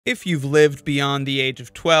If you've lived beyond the age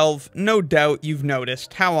of 12, no doubt you've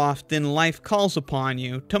noticed how often life calls upon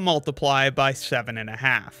you to multiply by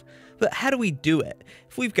 7.5. But how do we do it?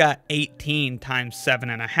 If we've got 18 times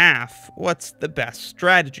 7.5, what's the best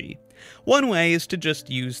strategy? One way is to just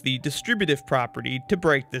use the distributive property to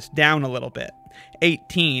break this down a little bit.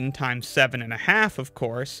 18 times 7.5, of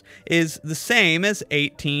course, is the same as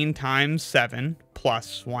 18 times 7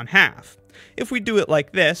 plus 1/2. If we do it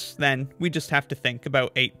like this, then we just have to think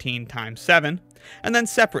about 18 times 7, and then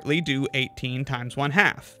separately do 18 times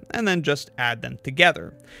 1/2, and then just add them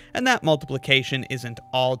together. And that multiplication isn't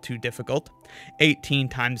all too difficult. 18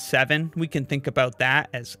 times 7, we can think about that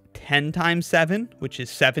as 10 times 7, which is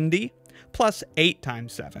 70, plus 8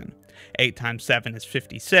 times 7. 8 times 7 is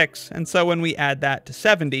 56, and so when we add that to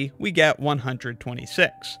 70, we get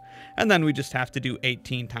 126. And then we just have to do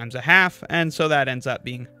 18 times 1/2, and so that ends up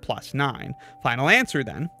being plus 9. Final answer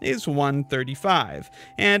then is 135,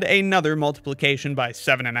 and another multiplication by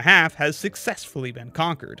 7.5 has successfully been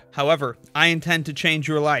conquered. However, I intend to change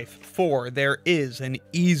your life, for there is an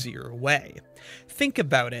easier way. Think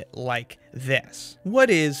about it like this. What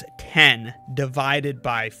is 10 divided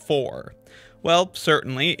by 4? Well,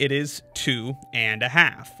 certainly it is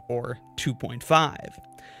 2.5, or 2.5.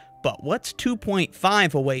 But what's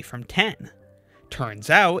 2.5 away from 10?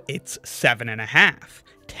 Turns out it's 7.5.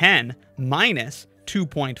 10 minus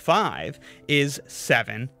 2.5 is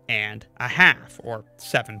 7.5, or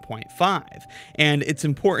 7.5. And it's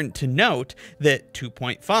important to note that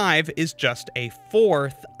 2.5 is just a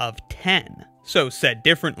fourth of 10. So said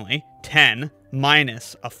differently, 10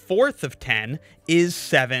 minus a fourth of 10 is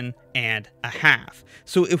 7.5.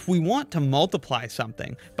 So if we want to multiply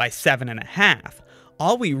something by 7.5,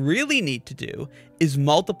 all we really need to do is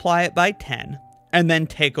multiply it by 10 and then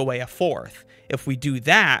take away a fourth. If we do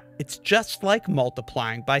that, it's just like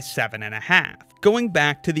multiplying by 7.5. Going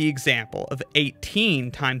back to the example of 18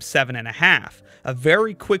 times 7.5, a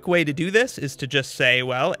very quick way to do this is to just say,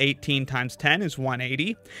 well, 18 times 10 is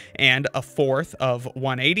 180, and a fourth of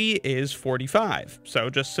 180 is 45. So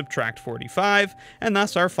just subtract 45, and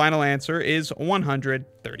thus our final answer is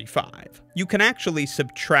 135. You can actually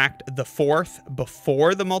subtract the fourth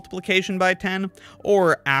before the multiplication by 10,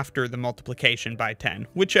 or after the multiplication by 10,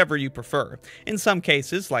 whichever you prefer. In some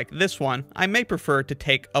cases, like this one, I may prefer to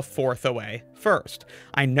take a fourth away first.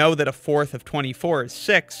 I know that a fourth of 24 is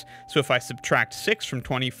 6, so if I subtract 6 from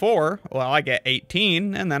 24, well, I get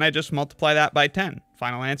 18, and then I just multiply that by 10.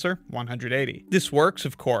 Final answer, 180. This works,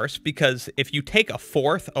 of course, because if you take a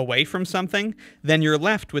fourth away from something, then you're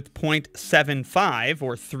left with 0.75,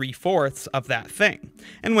 or 3/4 of that thing.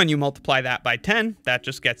 And when you multiply that by 10, that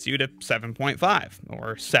just gets you to 7.5,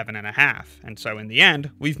 or 7.5. And so in the end,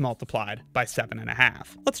 we've multiplied by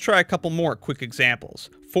 7.5. Let's try a couple more quick examples.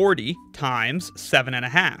 40 times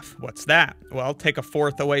 7.5. What's that? Well, take a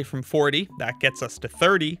fourth away from 40. That gets us to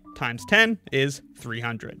 30 times 10 is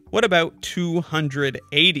 300. What about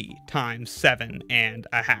 280 times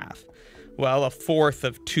 7.5? Well, a fourth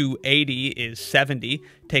of 280 is 70.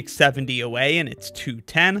 Take 70 away and it's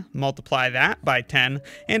 210. Multiply that by 10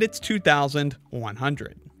 and it's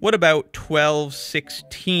 2,100. What about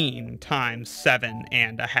 1216 times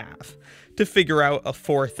 7.5? To figure out a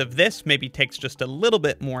fourth of this maybe takes just a little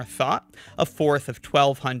bit more thought. A fourth of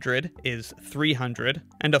 1200 is 300,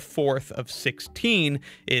 and a fourth of 16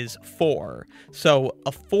 is 4. So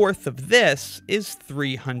a fourth of this is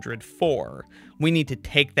 304. We need to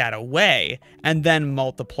take that away and then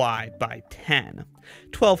multiply by 10.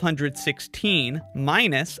 1216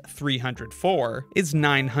 minus 304 is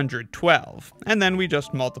 912, and then we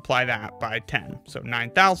just multiply that by 10, so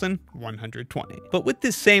 9,120. But with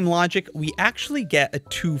this same logic, we actually get a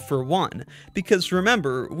 2 for 1, because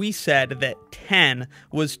remember, we said that 10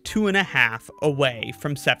 was 2.5 away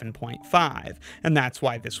from 7.5, and that's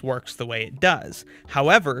why this works the way it does.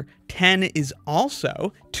 However, 10 is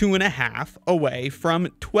also 2.5 away from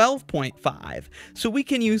 12.5, so we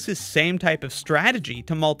can use this same type of strategy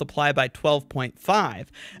to multiply by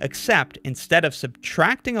 12.5, except instead of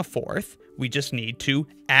subtracting a fourth, we just need to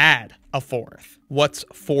add a fourth. What's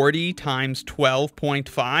 40 times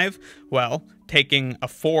 12.5? Well, taking a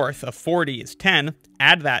fourth of 40 is 10,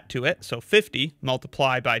 add that to it, so 50,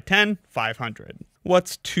 multiply by 10, 500.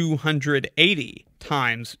 What's 280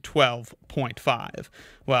 times 12.5?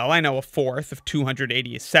 Well, I know a fourth of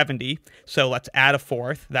 280 is 70, so let's add a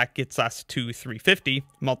fourth. That gets us to 350.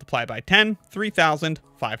 Multiply by 10,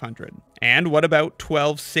 3,500. And what about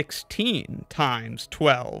 1216 times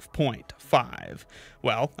 12.5?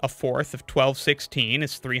 Well, a fourth of 1216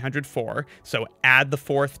 is 304, so add the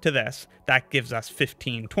fourth to this. That gives us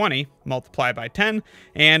 1520. Multiply by 10,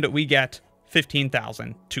 and we get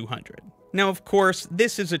 15,200. Now, of course,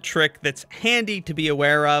 this is a trick that's handy to be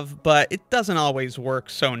aware of, but it doesn't always work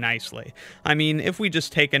so nicely. I mean, if we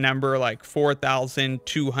just take a number like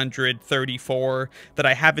 4,234 that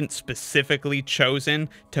I haven't specifically chosen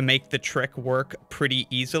to make the trick work pretty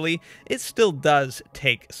easily, it still does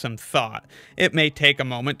take some thought. It may take a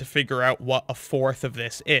moment to figure out what a fourth of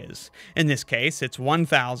this is. In this case, it's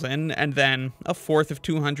 1,000, and then a fourth of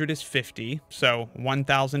 200 is 50, so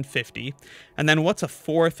 1,050. And then what's a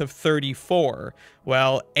fourth of 34?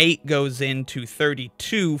 Well, 8 goes into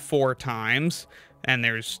 32 4 times, and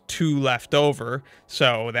there's 2 left over,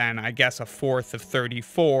 so then I guess a fourth of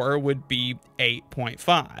 34 would be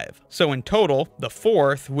 8.5. So in total, the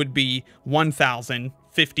fourth would be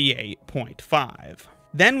 1,058.5.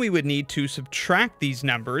 Then we would need to subtract these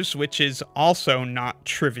numbers, which is also not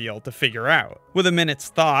trivial to figure out. With a minute's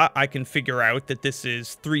thought, I can figure out that this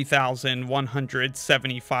is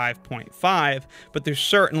 3,175.5, but there's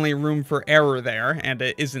certainly room for error there, and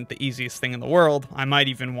it isn't the easiest thing in the world. I might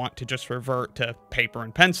even want to just revert to paper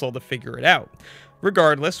and pencil to figure it out.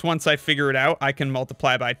 Regardless, once I figure it out, I can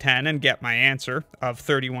multiply by 10 and get my answer of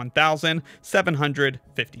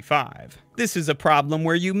 31,755. This is a problem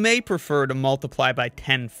where you may prefer to multiply by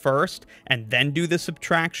 10 first and then do the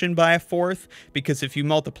subtraction by a fourth, because if you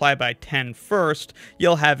multiply by 10 first,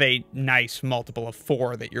 you'll have a nice multiple of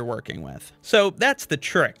 4 that you're working with. So that's the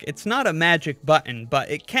trick. It's not a magic button, but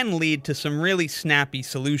it can lead to some really snappy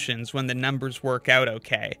solutions when the numbers work out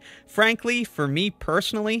okay. Frankly, for me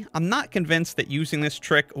personally, I'm not convinced that using this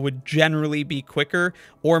trick would generally be quicker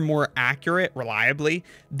or more accurate reliably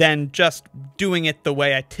than just doing it the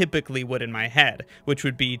way I typically would in my head, which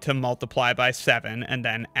would be to multiply by 7 and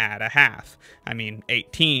then add a half. I mean,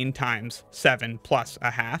 18 times 7 plus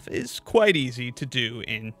a half is quite easy to do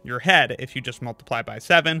in your head if you just multiply by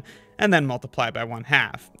 7 and then multiply by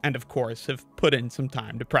 1/2, and of course have put in some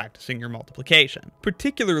time to practicing your multiplication.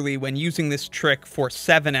 Particularly when using this trick for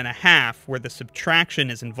 7.5, where the subtraction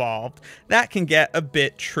is involved, that can get a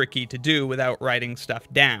bit tricky to do without writing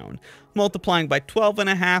stuff down. Multiplying by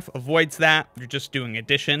 12.5 avoids that, you're just doing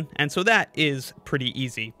addition, and so that is pretty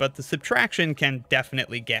easy, but the subtraction can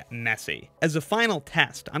definitely get messy. As a final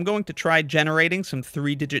test, I'm going to try generating some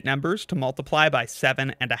 3-digit numbers to multiply by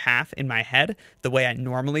 7.5 in my head, the way I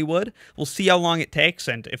normally would. We'll see how long it takes,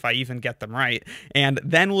 and if I even get them right, and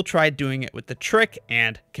then we'll try doing it with the trick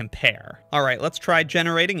and compare. Alright, let's try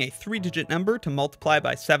generating a 3-digit number to multiply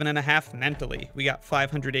by 7.5 mentally. We got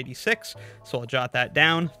 586, so I'll jot that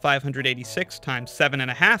down. 586 times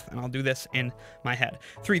 7.5, and I'll do this in my head.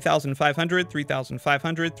 3,500,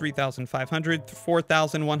 3,500, 3,500,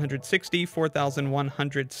 4,160,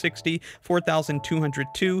 4,160,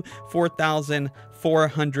 4,202,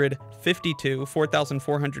 4,452,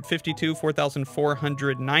 4,452,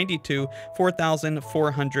 4,492,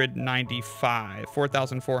 4,495,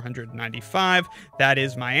 4,495. That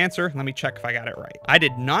is my answer. Let me check if I got it right. I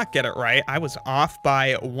did not get it right. I was off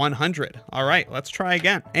by 100. All right, let's try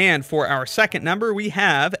again. And for our second number, we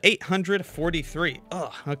have 843.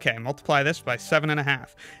 Ugh, okay, multiply this by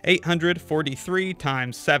 7.5. 843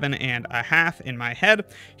 times 7.5 in my head.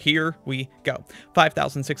 Here we go.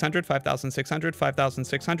 5,600, 5,600,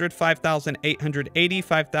 5,600, 5,880,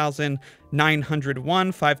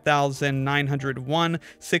 5,901, 5,901,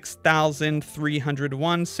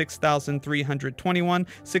 6,301, 6,321,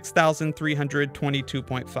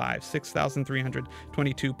 6,322.5,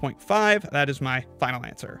 6,322.5. That is my final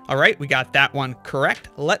answer. All right, we got that one correct.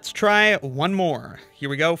 Let's try one more. Here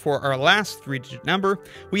we go for our last 3-digit number.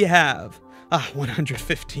 We have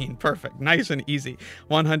 115. Perfect. Nice and easy.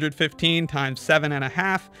 115 times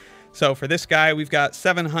 7.5. So for this guy, we've got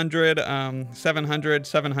 700, 700,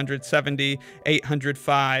 770,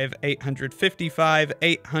 805, 855,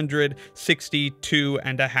 862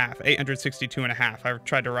 and a half, 862 and a half. I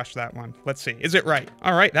tried to rush that one. Let's see. Is it right?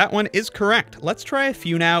 All right, that one is correct. Let's try a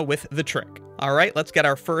few now with the trick. All right, let's get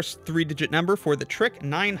our first 3-digit number for the trick,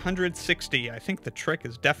 960. I think the trick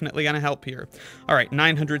is definitely going to help here. All right,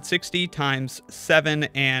 960 times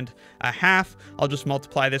 7.5. I'll just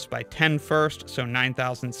multiply this by 10 first, so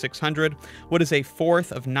 9,600. What is a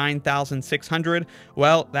fourth of 9,600?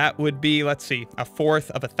 Well, that would be, let's see, a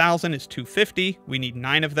fourth of 1,000 is 250. We need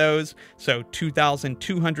 9 of those, so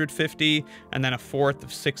 2,250, and then a fourth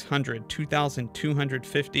of 600,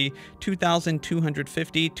 2,250,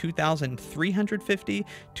 2,250, 2,350,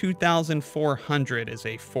 2,400 is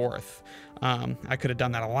a fourth. I could have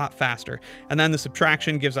done that a lot faster. And then the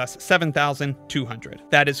subtraction gives us 7,200.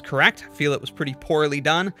 That is correct. I feel it was pretty poorly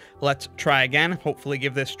done. Let's try again. Hopefully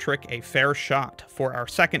give this trick a fair shot. For our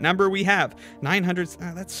second number, we have 900.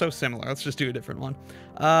 That's so similar. Let's just do a different one.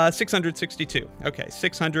 662. Okay,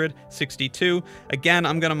 662. Again,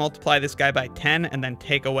 I'm going to multiply this guy by 10 and then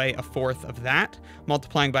take away a fourth of that.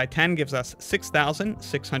 Multiplying by 10 gives us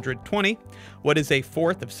 6,620. What is a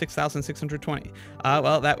fourth of 6,620?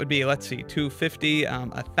 Well, that would be, let's see, 250,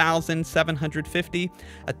 1,750,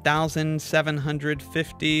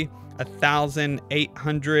 1,750,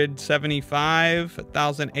 1,875,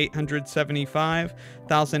 1,875,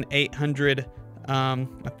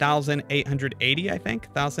 1,880, I think,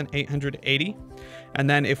 1,880. And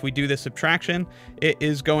then if we do the subtraction, it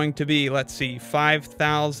is going to be, let's see,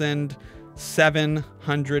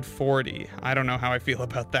 5,740. I don't know how I feel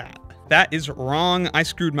about that. That is wrong. I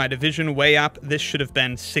screwed my division way up. This should have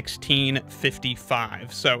been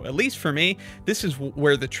 1655. So at least for me, this is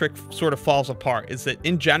where the trick sort of falls apart, is that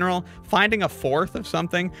in general, finding a fourth of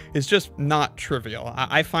something is just not trivial.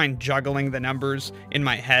 I find juggling the numbers in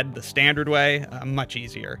my head the standard way much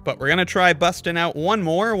easier. But we're going to try busting out one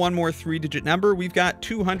more 3-digit number. We've got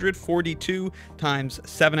 242 times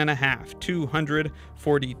 7.5.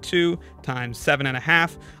 242 times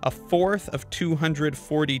 7.5. A fourth of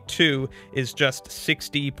 242 is just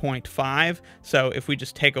 60.5. So if we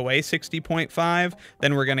just take away 60.5,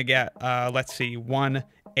 then we're going to get, let's see,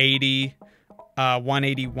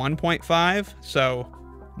 181.5. So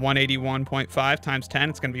 181.5 times 10,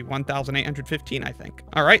 it's going to be 1,815, I think.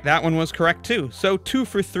 All right, that one was correct too. So 2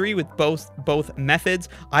 for 3 with both methods.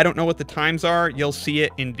 I don't know what the times are. You'll see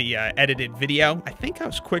it in the edited video. I think I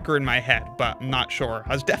was quicker in my head, but I'm not sure.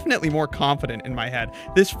 I was definitely more confident in my head.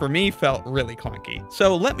 This, for me, felt really clunky.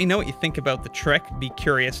 So let me know what you think about the trick. Be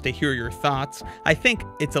curious to hear your thoughts. I think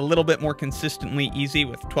it's a little bit more consistently easy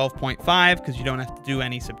with 12.5 because you don't have to do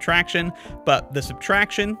any subtraction, but the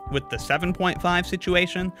subtraction with the 7.5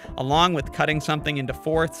 situation, along with cutting something into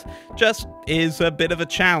fourths, just is a bit of a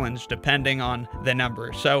challenge depending on the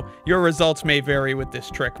number. So your results may vary with this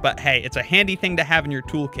trick, but hey, it's a handy thing to have in your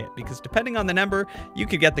toolkit because depending on the number, you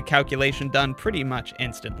could get the calculation done pretty much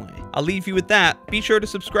instantly. I'll leave you with that. Be sure to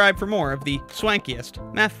subscribe for more of the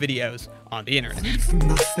swankiest math videos on the internet. From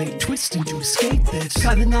my fate, twisting to escape this.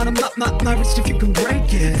 Cutting out my wrist if you can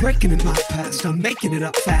break it. Breaking in my past, I'm making it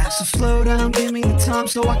up fast. So slow down, give me the time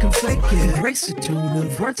so I can fake it. Erase the tune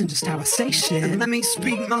of words and just how I say shit. And let me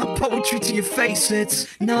speak my poetry to your face. It's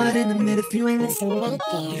not in the mid if you ain't listening.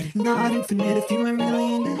 Not infinite if you ain't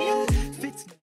really in it.